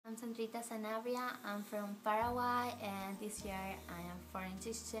I'm Sandrita. I'm from Paraguay, and this year I am foreign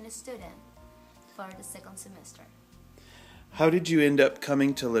exchange student for the second semester. How did you end up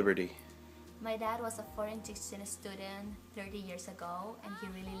coming to Liberty? My dad was a foreign exchange student 30 years ago, and he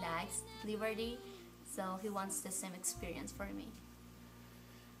really likes Liberty, so he wants the same experience for me.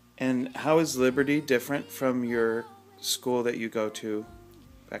 And how is Liberty different from your school that you go to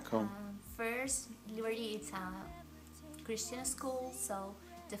back home? First, Liberty is a Christian school, so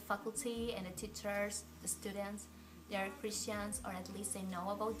the faculty and the teachers, the students, they are Christians, or at least they know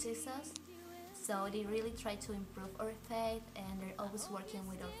about Jesus. So they really try to improve our faith, and they're always working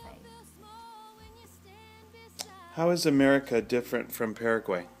with our faith. How is America different from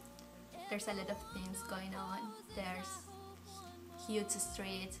Paraguay? There's a lot of things going on. There's huge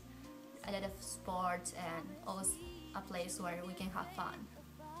streets, a lot of sports, and always a place where we can have fun.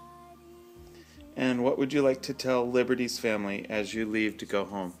 And what would you like to tell Liberty's family as you leave to go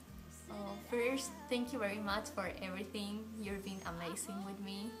home? First, thank you very much for everything. You've been amazing with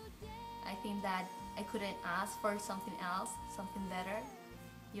me. I think that I couldn't ask for something else, something better.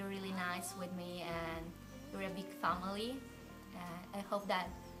 You're really nice with me, and you're a big family. I hope that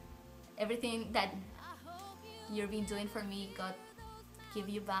everything that you've been doing for me, God give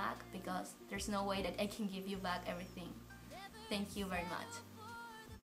you back, because there's no way that I can give you back everything. Thank you very much.